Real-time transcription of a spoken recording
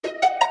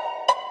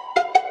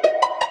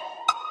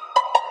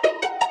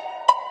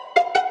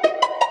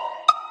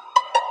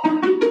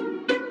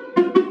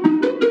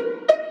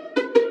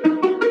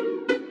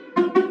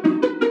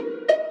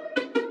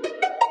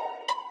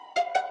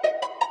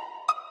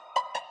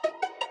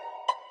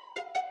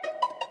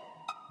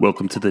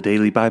Welcome to the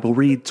Daily Bible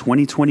Read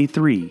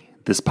 2023.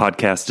 This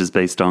podcast is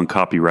based on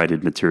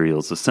copyrighted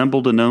materials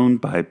assembled and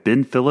owned by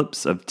Ben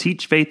Phillips of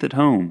Teach Faith at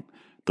Home,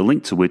 the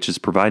link to which is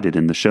provided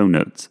in the show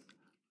notes.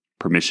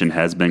 Permission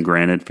has been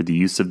granted for the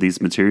use of these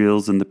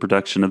materials in the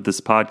production of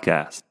this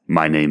podcast.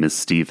 My name is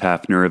Steve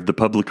Hafner of The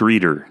Public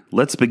Reader.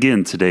 Let's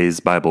begin today's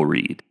Bible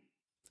Read.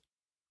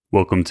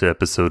 Welcome to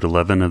episode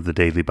 11 of the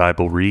Daily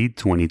Bible Read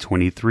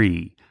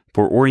 2023.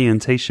 For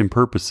orientation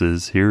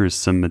purposes, here is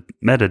some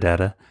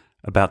metadata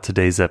about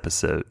today's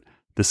episode.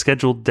 The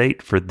scheduled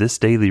date for this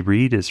daily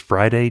read is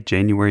Friday,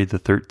 January the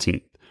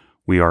 13th.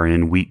 We are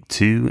in week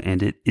 2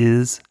 and it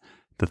is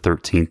the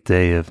 13th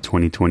day of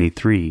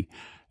 2023.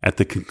 At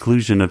the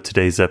conclusion of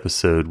today's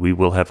episode, we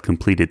will have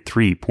completed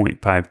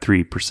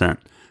 3.53%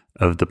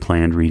 of the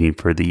planned reading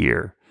for the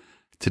year.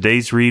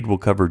 Today's read will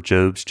cover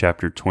Job's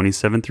chapter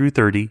 27 through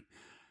 30,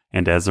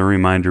 and as a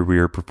reminder, we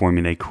are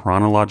performing a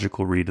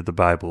chronological read of the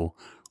Bible,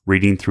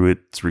 reading through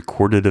its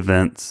recorded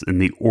events in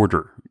the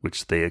order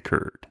which they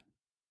occurred.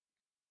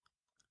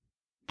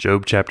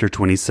 Job chapter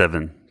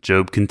 27,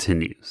 Job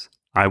continues,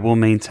 I will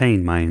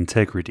maintain my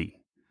integrity.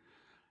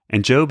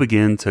 And Job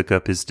again took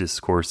up his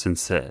discourse and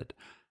said,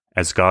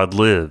 As God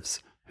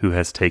lives, who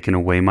has taken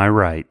away my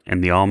right,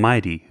 and the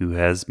Almighty, who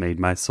has made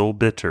my soul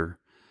bitter,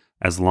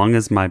 as long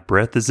as my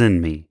breath is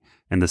in me,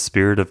 and the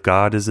Spirit of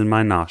God is in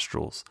my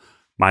nostrils,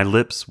 my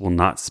lips will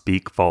not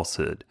speak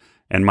falsehood,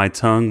 and my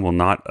tongue will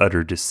not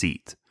utter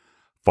deceit.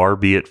 Far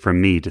be it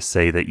from me to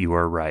say that you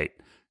are right.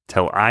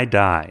 Till I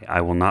die,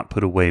 I will not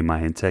put away my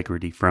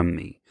integrity from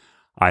me.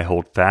 I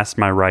hold fast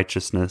my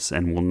righteousness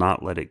and will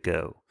not let it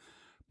go.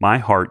 My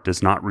heart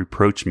does not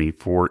reproach me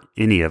for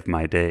any of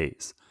my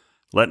days.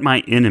 Let my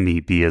enemy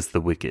be as the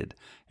wicked,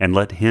 and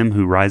let him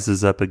who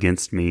rises up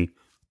against me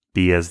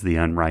be as the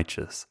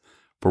unrighteous.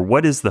 For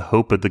what is the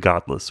hope of the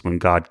godless when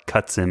God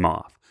cuts him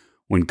off,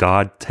 when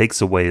God takes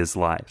away his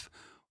life?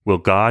 Will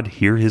God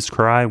hear his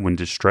cry when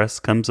distress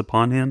comes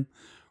upon him?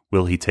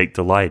 Will he take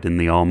delight in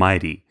the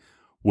Almighty?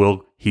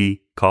 Will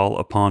he call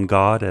upon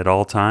God at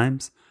all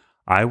times?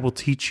 I will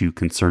teach you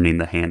concerning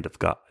the hand of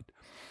God.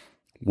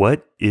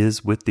 What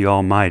is with the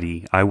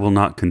Almighty I will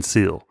not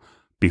conceal.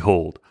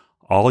 Behold,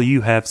 all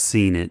you have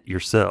seen it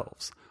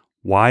yourselves.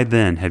 Why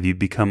then have you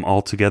become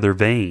altogether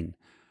vain?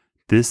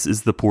 This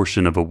is the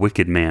portion of a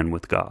wicked man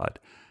with God,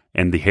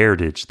 and the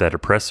heritage that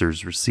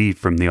oppressors receive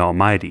from the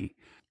Almighty.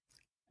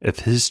 If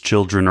his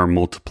children are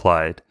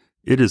multiplied,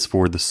 it is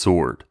for the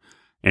sword,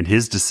 and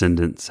his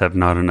descendants have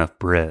not enough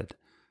bread.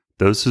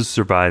 Those who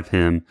survive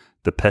him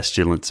the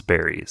pestilence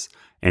buries,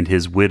 and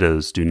his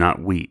widows do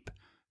not weep.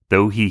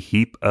 Though he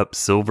heap up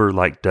silver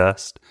like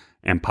dust,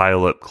 and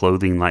pile up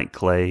clothing like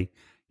clay,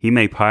 he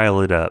may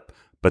pile it up,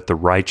 but the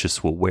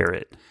righteous will wear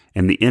it,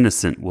 and the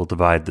innocent will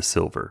divide the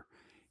silver.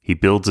 He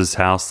builds his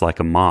house like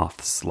a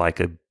moth's, like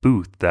a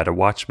booth that a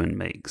watchman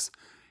makes.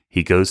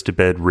 He goes to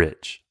bed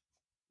rich,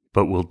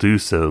 but will do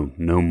so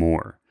no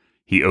more.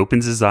 He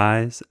opens his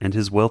eyes, and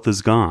his wealth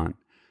is gone.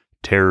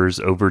 Terrors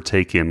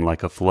overtake him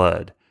like a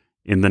flood.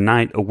 In the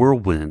night a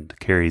whirlwind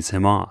carries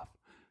him off.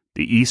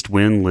 The east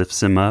wind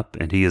lifts him up,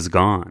 and he is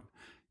gone.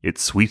 It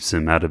sweeps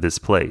him out of his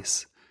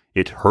place.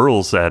 It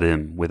hurls at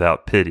him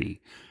without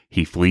pity.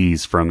 He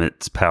flees from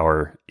its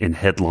power in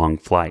headlong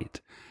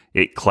flight.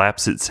 It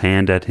claps its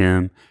hand at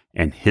him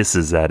and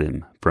hisses at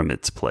him from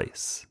its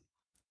place.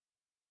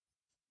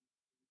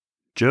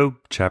 Job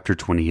chapter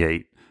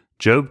 28.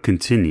 Job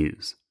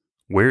continues,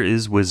 Where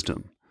is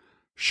wisdom?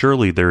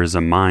 Surely there is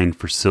a mine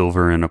for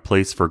silver and a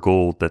place for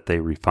gold that they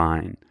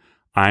refine.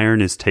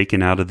 Iron is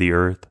taken out of the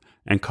earth,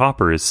 and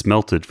copper is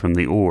smelted from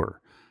the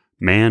ore.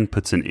 Man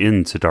puts an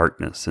end to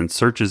darkness and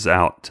searches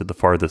out to the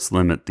farthest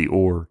limit the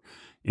ore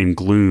in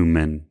gloom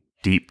and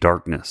deep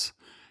darkness.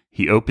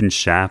 He opens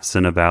shafts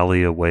in a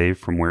valley away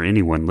from where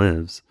anyone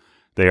lives.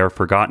 They are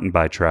forgotten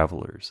by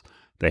travelers.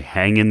 They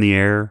hang in the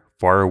air,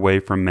 far away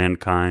from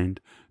mankind.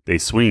 They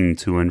swing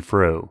to and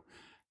fro.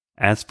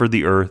 As for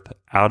the earth,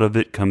 out of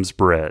it comes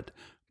bread,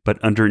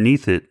 but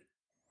underneath it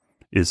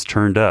is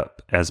turned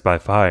up as by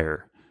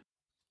fire.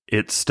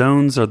 Its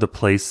stones are the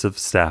place of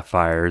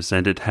sapphires,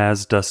 and it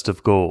has dust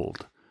of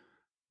gold.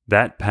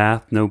 That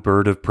path no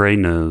bird of prey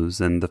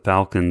knows, and the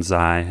falcon's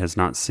eye has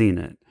not seen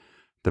it.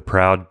 The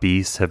proud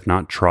beasts have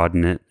not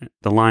trodden it,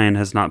 the lion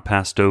has not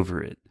passed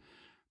over it.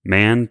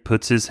 Man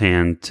puts his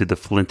hand to the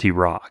flinty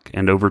rock,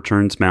 and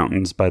overturns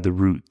mountains by the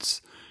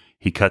roots.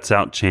 He cuts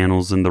out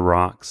channels in the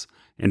rocks,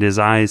 and his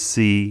eyes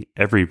see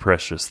every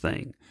precious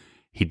thing.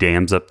 He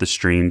dams up the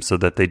streams so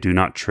that they do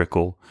not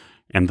trickle,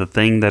 and the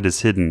thing that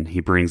is hidden he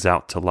brings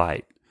out to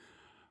light.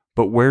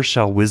 But where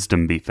shall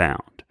wisdom be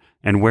found?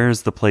 And where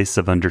is the place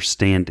of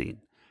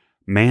understanding?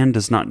 Man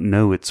does not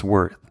know its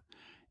worth,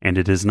 and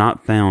it is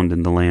not found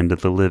in the land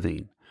of the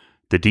living.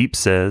 The deep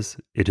says,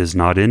 It is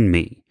not in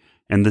me,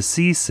 and the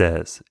sea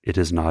says, It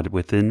is not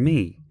within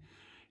me.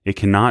 It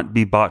cannot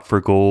be bought for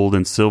gold,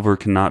 and silver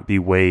cannot be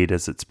weighed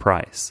as its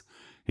price.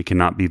 It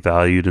cannot be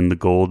valued in the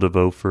gold of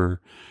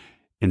Ophir,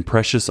 in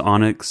precious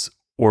onyx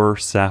or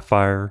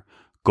sapphire.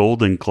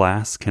 Gold and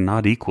glass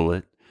cannot equal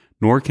it.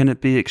 nor can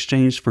it be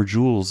exchanged for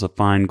jewels of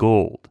fine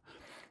gold.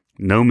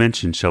 No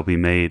mention shall be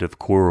made of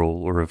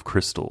coral or of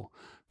crystal.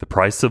 The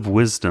price of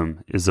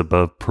wisdom is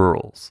above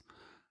pearls.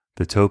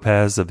 The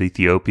topaz of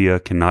Ethiopia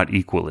cannot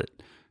equal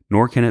it,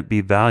 nor can it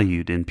be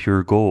valued in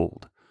pure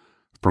gold.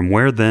 From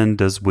where then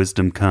does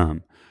wisdom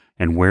come,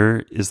 and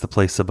where is the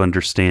place of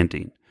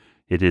understanding?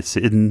 It is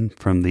hidden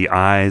from the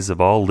eyes of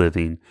all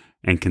living,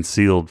 and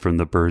concealed from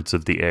the birds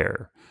of the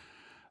air.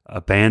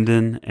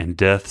 Abandon and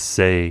death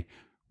say,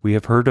 "We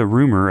have heard a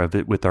rumor of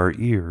it with our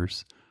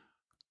ears."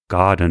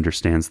 God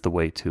understands the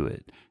way to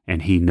it,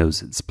 and he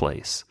knows its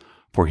place.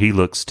 For he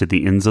looks to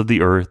the ends of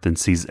the earth and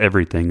sees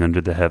everything under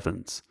the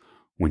heavens.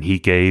 When he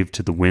gave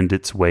to the wind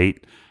its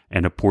weight,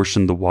 and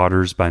apportioned the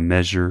waters by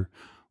measure,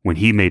 when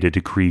he made a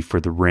decree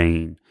for the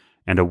rain,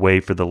 and a way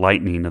for the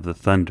lightning of the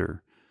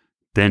thunder,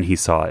 then he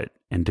saw it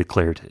and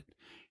declared it.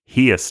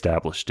 He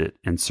established it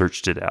and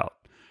searched it out.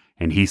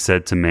 And he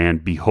said to man,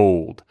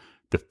 "Behold,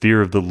 the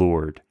fear of the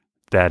Lord,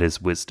 that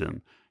is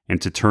wisdom,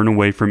 and to turn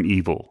away from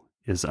evil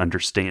is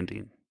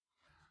understanding."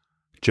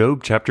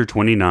 Job chapter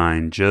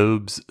 29,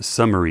 Job's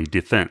summary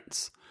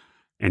defense.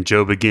 And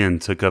Job again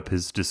took up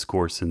his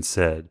discourse and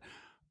said,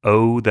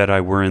 "Oh, that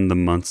I were in the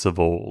months of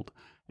old,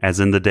 as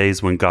in the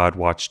days when God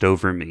watched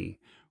over me,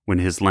 when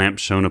his lamp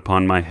shone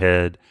upon my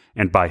head,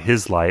 and by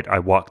his light I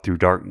walked through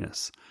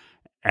darkness,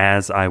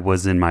 as I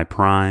was in my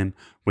prime,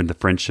 when the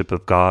friendship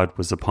of God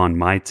was upon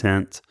my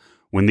tent,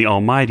 when the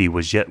Almighty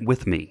was yet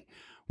with me,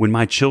 when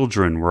my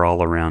children were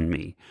all around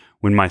me,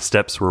 when my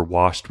steps were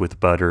washed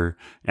with butter,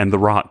 and the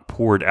rock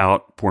poured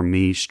out for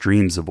me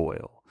streams of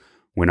oil,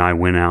 when I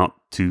went out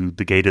to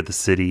the gate of the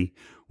city,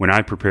 when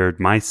I prepared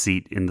my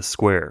seat in the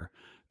square.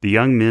 The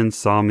young men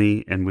saw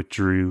me and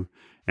withdrew,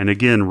 and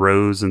again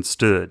rose and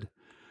stood.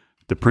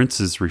 The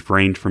princes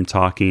refrained from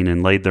talking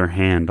and laid their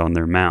hand on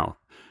their mouth.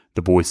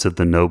 The voice of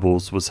the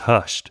nobles was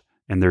hushed,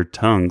 and their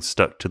tongues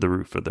stuck to the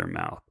roof of their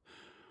mouth.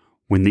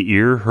 When the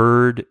ear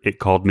heard, it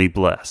called me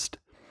blessed.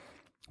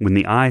 When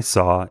the eye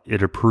saw,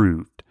 it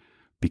approved,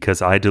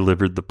 because I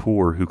delivered the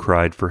poor who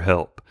cried for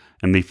help,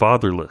 and the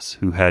fatherless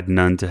who had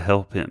none to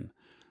help him.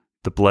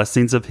 The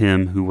blessings of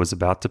him who was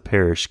about to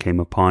perish came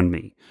upon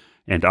me,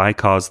 and I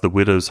caused the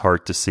widow's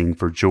heart to sing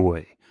for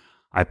joy.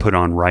 I put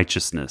on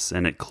righteousness,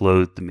 and it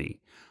clothed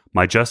me.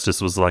 My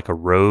justice was like a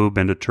robe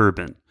and a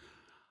turban.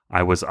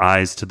 I was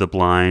eyes to the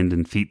blind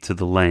and feet to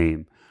the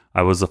lame.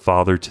 I was a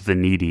father to the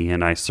needy,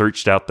 and I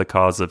searched out the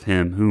cause of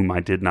him whom I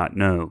did not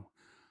know.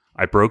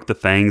 I broke the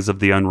fangs of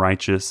the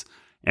unrighteous,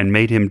 and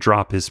made him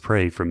drop his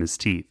prey from his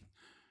teeth.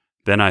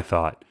 Then I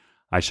thought,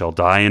 I shall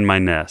die in my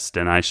nest,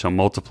 and I shall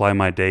multiply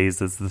my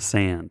days as the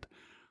sand.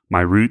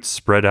 My roots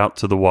spread out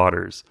to the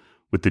waters,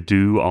 with the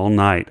dew all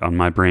night on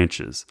my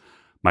branches,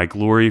 my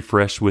glory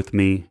fresh with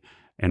me,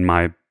 and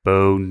my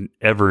bow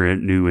ever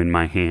new in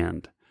my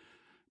hand.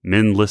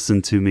 Men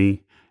listened to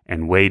me,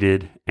 and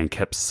waited, and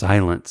kept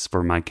silence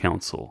for my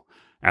counsel.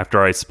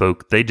 After I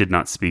spoke, they did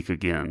not speak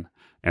again,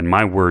 and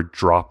my word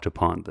dropped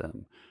upon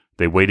them.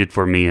 They waited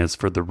for me as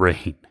for the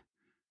rain,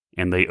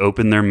 and they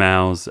opened their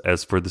mouths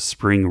as for the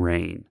spring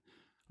rain.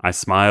 I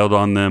smiled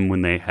on them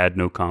when they had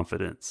no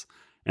confidence,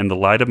 and the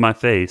light of my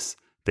face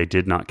they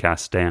did not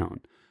cast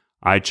down.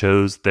 I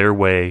chose their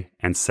way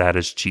and sat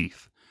as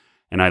chief,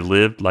 and I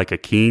lived like a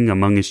king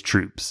among his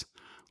troops,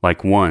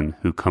 like one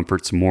who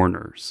comforts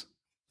mourners.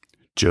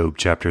 Job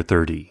chapter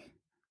 30.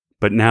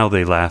 But now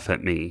they laugh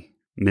at me,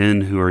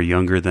 men who are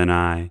younger than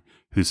I,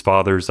 whose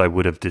fathers I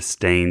would have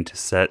disdained to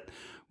set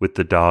with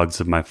the dogs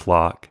of my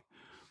flock.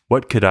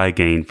 What could I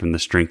gain from the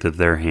strength of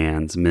their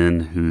hands, men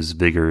whose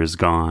vigor is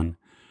gone?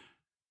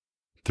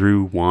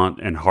 Through want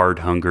and hard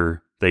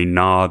hunger, they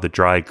gnaw the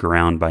dry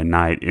ground by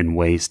night in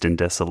waste and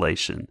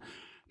desolation.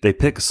 They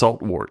pick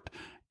saltwort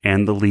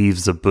and the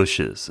leaves of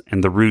bushes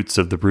and the roots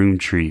of the broom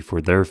tree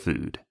for their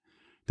food.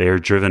 They are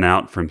driven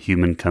out from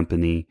human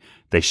company.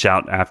 They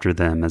shout after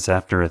them as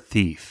after a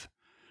thief.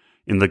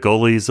 In the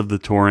gullies of the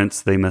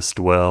torrents they must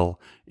dwell,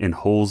 in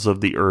holes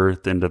of the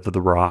earth and of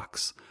the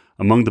rocks.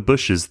 Among the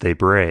bushes they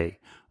bray,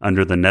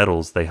 under the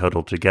nettles they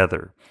huddle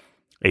together.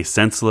 A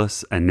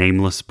senseless and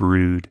nameless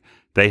brood,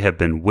 they have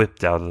been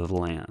whipped out of the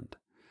land.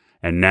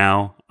 And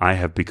now I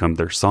have become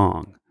their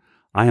song.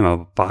 I am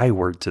a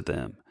byword to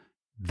them.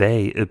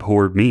 They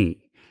abhor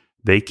me.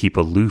 They keep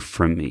aloof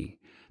from me.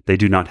 They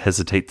do not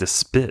hesitate to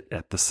spit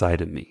at the sight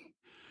of me.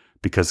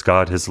 Because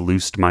God has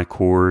loosed my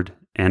cord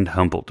and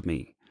humbled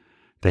me.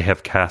 They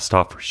have cast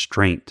off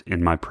restraint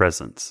in my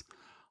presence.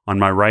 On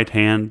my right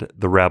hand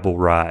the rabble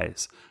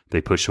rise.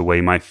 They push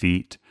away my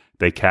feet.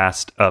 They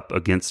cast up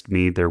against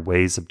me their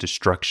ways of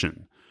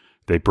destruction.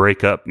 They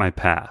break up my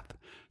path.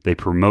 They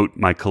promote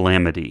my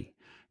calamity.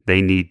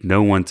 They need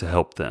no one to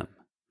help them.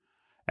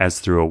 As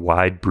through a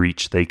wide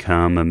breach they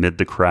come, amid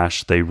the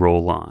crash they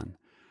roll on.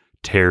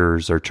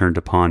 Terrors are turned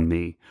upon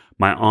me.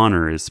 My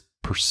honor is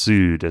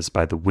pursued as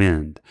by the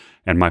wind,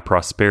 and my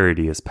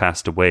prosperity is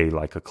passed away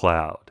like a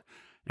cloud.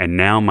 And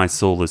now my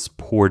soul is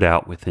poured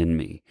out within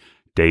me.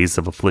 Days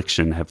of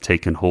affliction have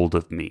taken hold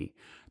of me.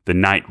 The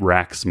night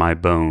racks my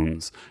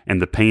bones,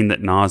 and the pain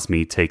that gnaws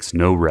me takes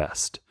no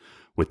rest.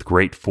 With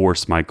great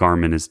force my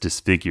garment is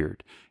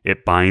disfigured.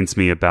 It binds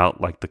me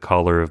about like the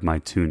collar of my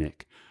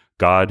tunic.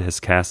 God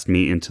has cast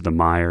me into the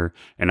mire,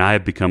 and I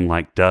have become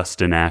like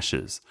dust and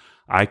ashes.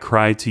 I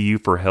cry to you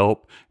for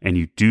help, and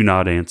you do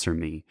not answer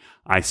me.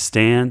 I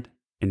stand,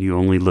 and you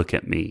only look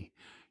at me.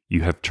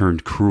 You have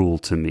turned cruel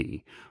to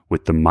me.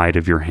 With the might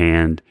of your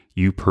hand,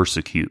 you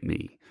persecute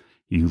me.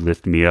 You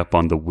lift me up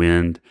on the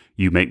wind,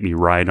 you make me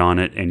ride on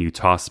it, and you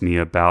toss me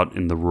about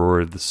in the roar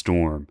of the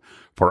storm.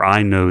 For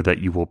I know that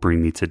you will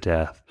bring me to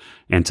death,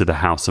 and to the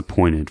house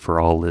appointed for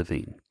all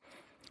living.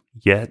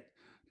 Yet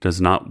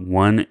does not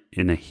one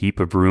in a heap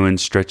of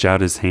ruins stretch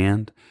out his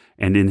hand,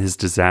 and in his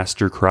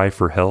disaster cry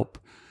for help?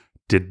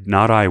 Did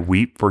not I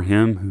weep for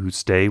him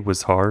whose day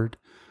was hard?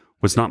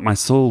 Was not my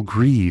soul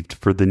grieved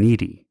for the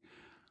needy?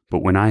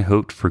 But when I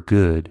hoped for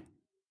good,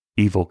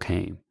 evil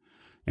came.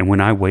 And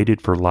when I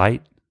waited for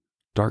light,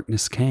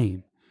 darkness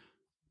came.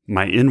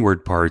 My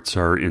inward parts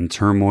are in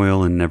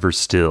turmoil and never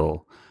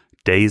still.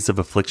 Days of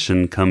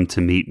affliction come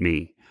to meet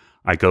me.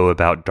 I go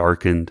about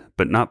darkened,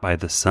 but not by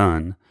the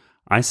sun.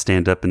 I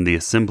stand up in the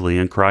assembly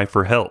and cry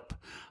for help.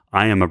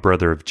 I am a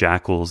brother of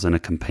jackals and a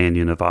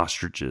companion of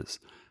ostriches.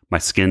 My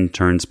skin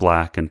turns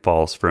black and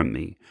falls from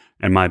me,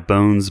 and my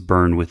bones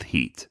burn with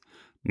heat.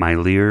 My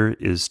lyre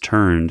is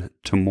turned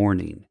to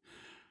mourning,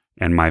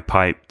 and my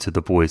pipe to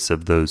the voice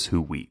of those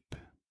who weep.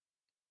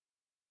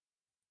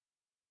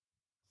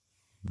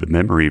 The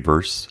memory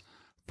verse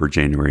for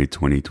January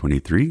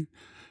 2023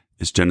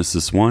 is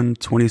Genesis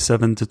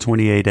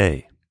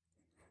 1:27-28a.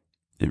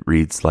 It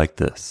reads like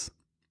this.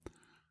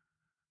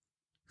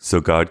 So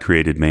God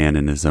created man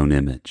in his own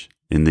image.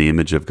 In the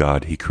image of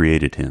God he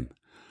created him.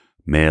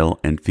 Male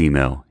and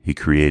female he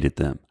created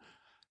them.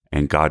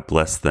 And God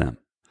blessed them.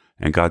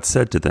 And God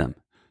said to them,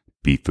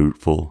 Be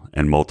fruitful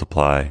and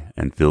multiply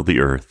and fill the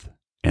earth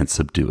and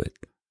subdue it.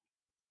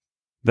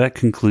 That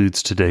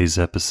concludes today's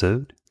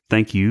episode.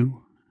 Thank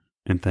you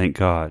and thank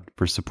God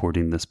for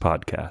supporting this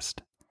podcast.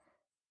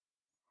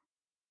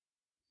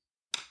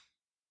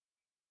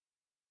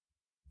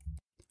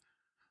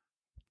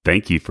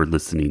 Thank you for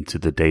listening to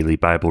the Daily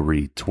Bible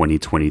Read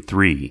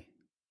 2023.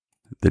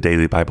 The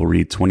Daily Bible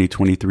Read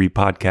 2023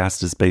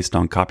 podcast is based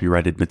on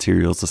copyrighted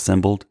materials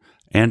assembled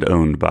and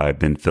owned by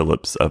Ben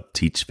Phillips of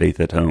Teach Faith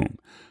at Home,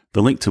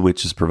 the link to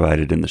which is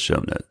provided in the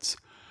show notes.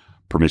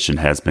 Permission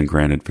has been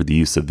granted for the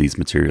use of these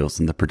materials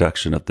in the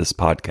production of this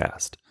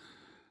podcast.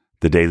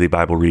 The Daily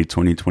Bible Read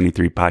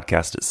 2023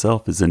 podcast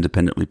itself is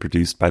independently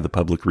produced by the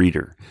Public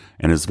Reader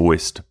and is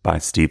voiced by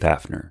Steve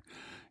Hafner.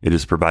 It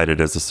is provided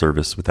as a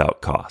service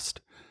without cost.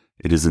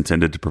 It is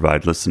intended to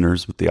provide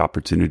listeners with the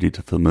opportunity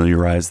to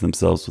familiarize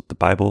themselves with the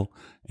Bible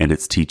and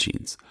its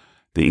teachings.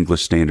 The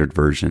English Standard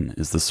Version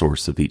is the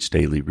source of each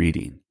daily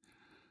reading.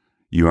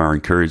 You are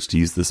encouraged to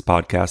use this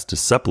podcast to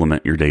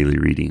supplement your daily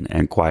reading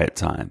and quiet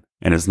time,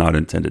 and is not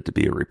intended to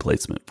be a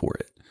replacement for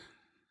it.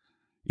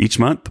 Each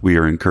month, we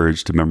are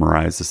encouraged to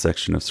memorize a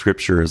section of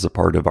Scripture as a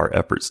part of our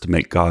efforts to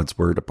make God's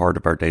Word a part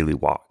of our daily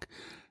walk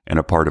and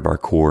a part of our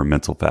core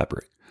mental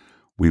fabric.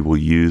 We will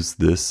use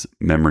this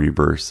memory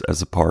verse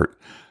as a part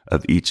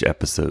of each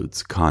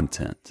episode's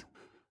content.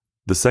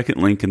 The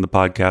second link in the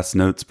podcast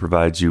notes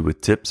provides you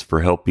with tips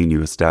for helping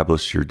you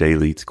establish your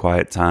daily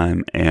quiet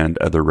time and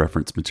other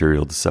reference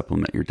material to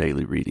supplement your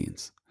daily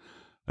readings.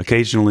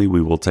 Occasionally,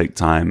 we will take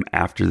time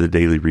after the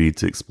daily read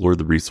to explore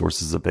the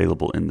resources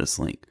available in this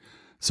link,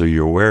 so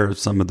you're aware of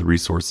some of the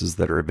resources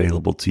that are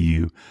available to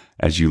you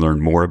as you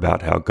learn more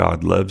about how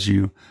God loves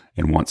you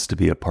and wants to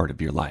be a part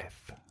of your life.